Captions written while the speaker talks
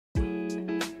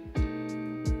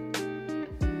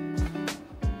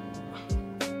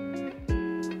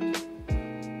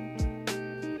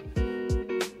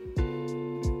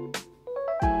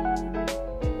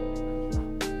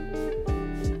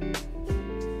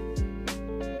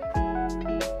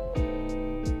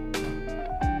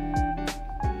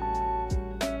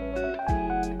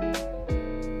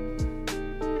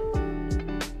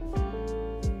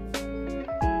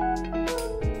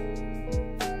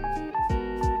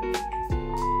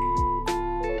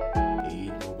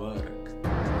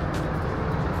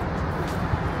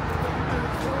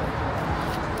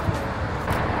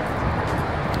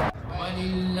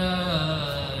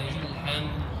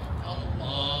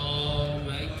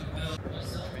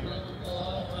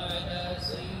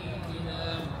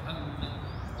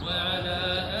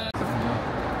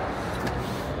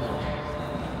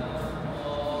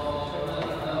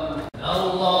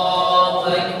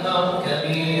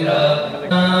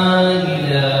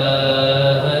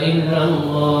إله إلا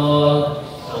الله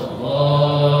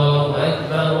الله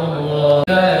أكبر الله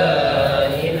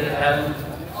لله الحمد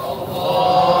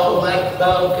الله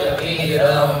أكبر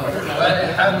كبيرا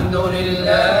والحمد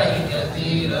لله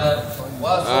كثيرا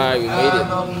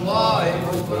وسبحان الله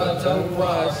بكرة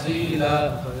وأصيلا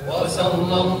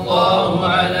وصلى الله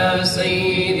على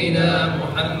سيدنا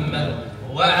محمد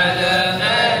وعلى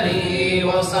آله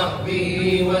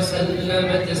وصحبه وسلم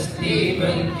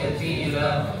تسليما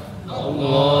كثيرا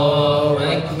الله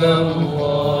أكبر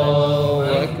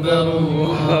الله أكبر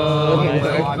الله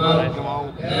أكبر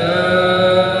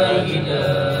لا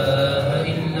إله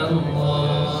إلا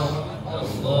الله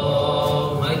الله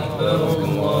أكبر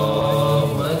الله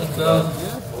أكبر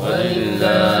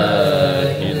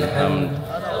ولله الحمد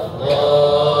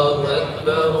الله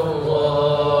أكبر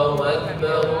الله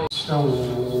أكبر.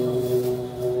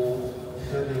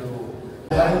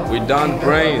 We done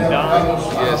praying.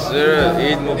 Yes, sir.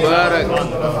 Eid Mubarak.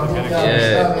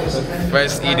 Yeah.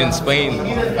 First Eid in Spain.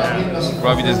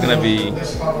 Probably there's gonna be,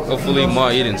 hopefully,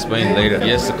 more Eid in Spain later.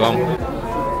 Years to come.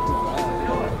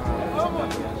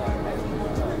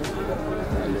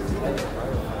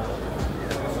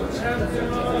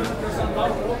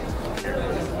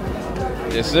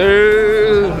 Yes,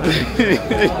 sir.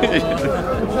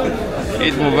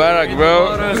 Eid Mubarak,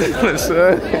 bro. Yes,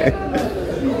 sir.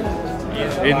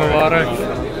 Eid Mubarak.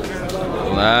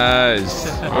 Nice.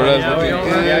 Bro, that's looking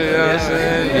good, you know what I'm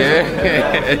saying? Yeah.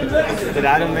 Did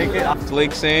Adam make it?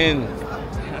 Clicks in.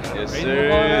 Yes,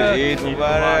 sir. Eid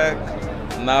Mubarak.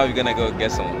 Now we're gonna go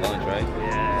get some lunch, right?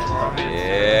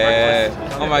 Yeah.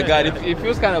 Oh my God, it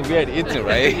feels kind of weird eating,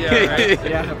 right? Yeah, right.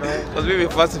 Yeah, bro. Because we've been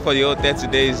fasting for the whole 30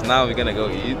 days. Now we're gonna go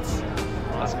eat.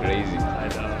 That's crazy. I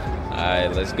know.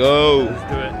 Alright, let's go. Let's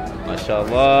do it.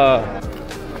 MashaAllah.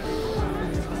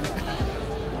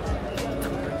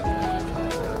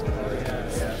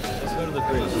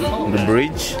 The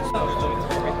bridge.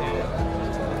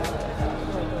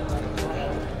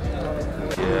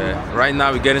 Yeah, right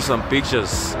now we're getting some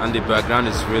pictures and the background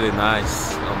is really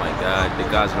nice. Oh my God, the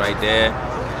guy's right there.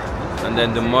 And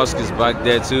then the mosque is back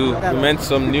there too. We met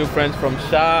some new friends from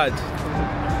Shad.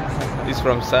 He's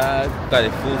from Shad, got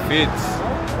a full fit.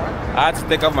 I had to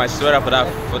take off my sweater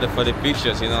for the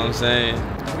pictures, you know what I'm saying?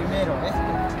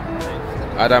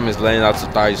 Adam is learning how to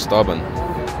tie his turban.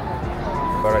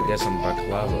 Better get some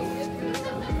baklava.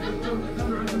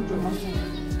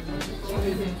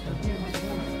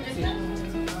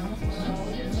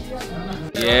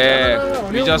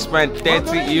 Yeah, we just spent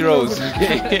 30 euros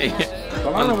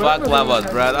on baklavas,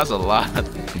 bro. That's a lot.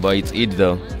 But it's Eid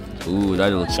though. Ooh,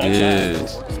 that looks good.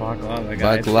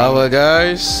 Baklava,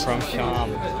 guys. From Sham.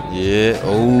 Yeah.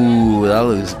 Oh, that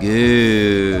looks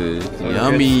good.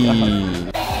 Yummy.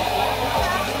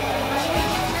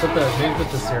 Maybe put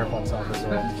the syrup on top as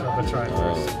well. I'll try it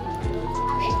first.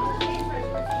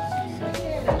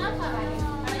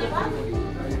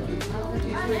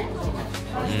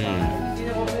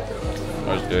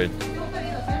 That's good.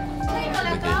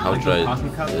 Okay, I'll try it.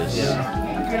 Yes.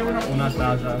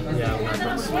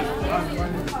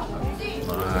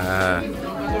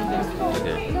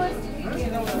 Okay.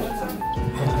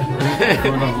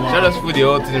 Should I just put the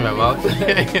whole thing in my mouth?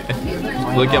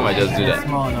 Look, I might just do that.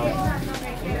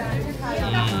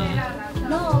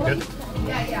 Good.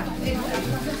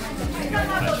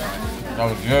 That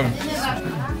was good.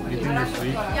 You think they're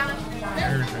sweet?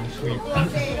 They're sweet.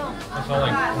 It's all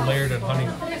like layered in honey.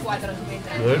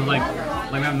 Good. Like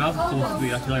my mouth is so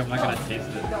sweet. I feel like I'm not gonna taste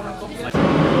it. Like